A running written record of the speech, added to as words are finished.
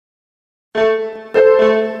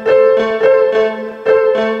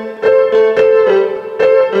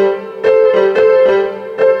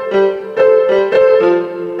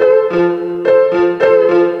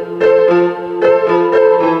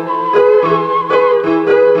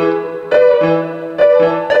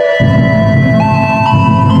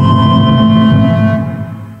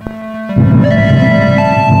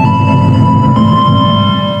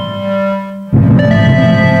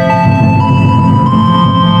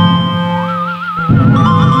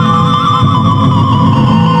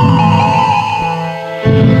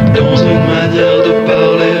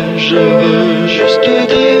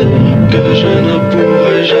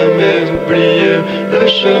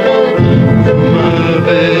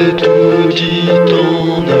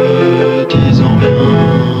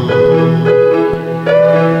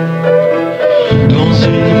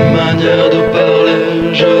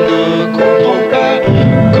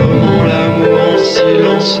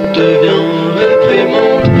silence devient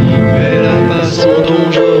réprimande, mais la façon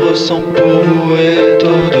dont je ressens pour vous est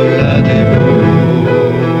au-delà des mots.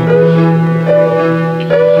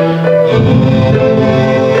 Oh,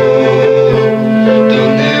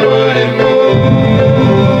 donnez-moi les mots,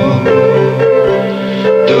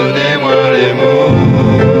 donnez-moi les mots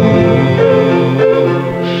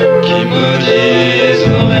qui me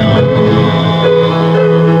disent rien.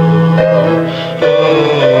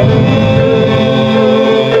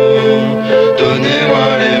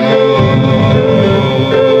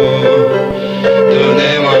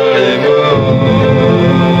 Donnez-moi les mots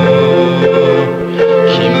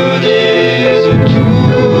qui me disent tout.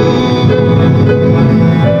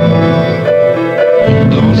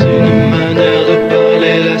 Dans une manière de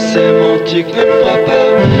parler, la sémantique ne le fera pas.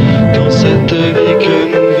 Dans cette vie que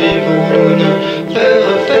nous vivons, nous ne fait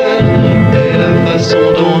refaire. Et la façon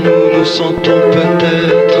dont nous nous sentons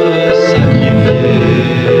peut-être ça.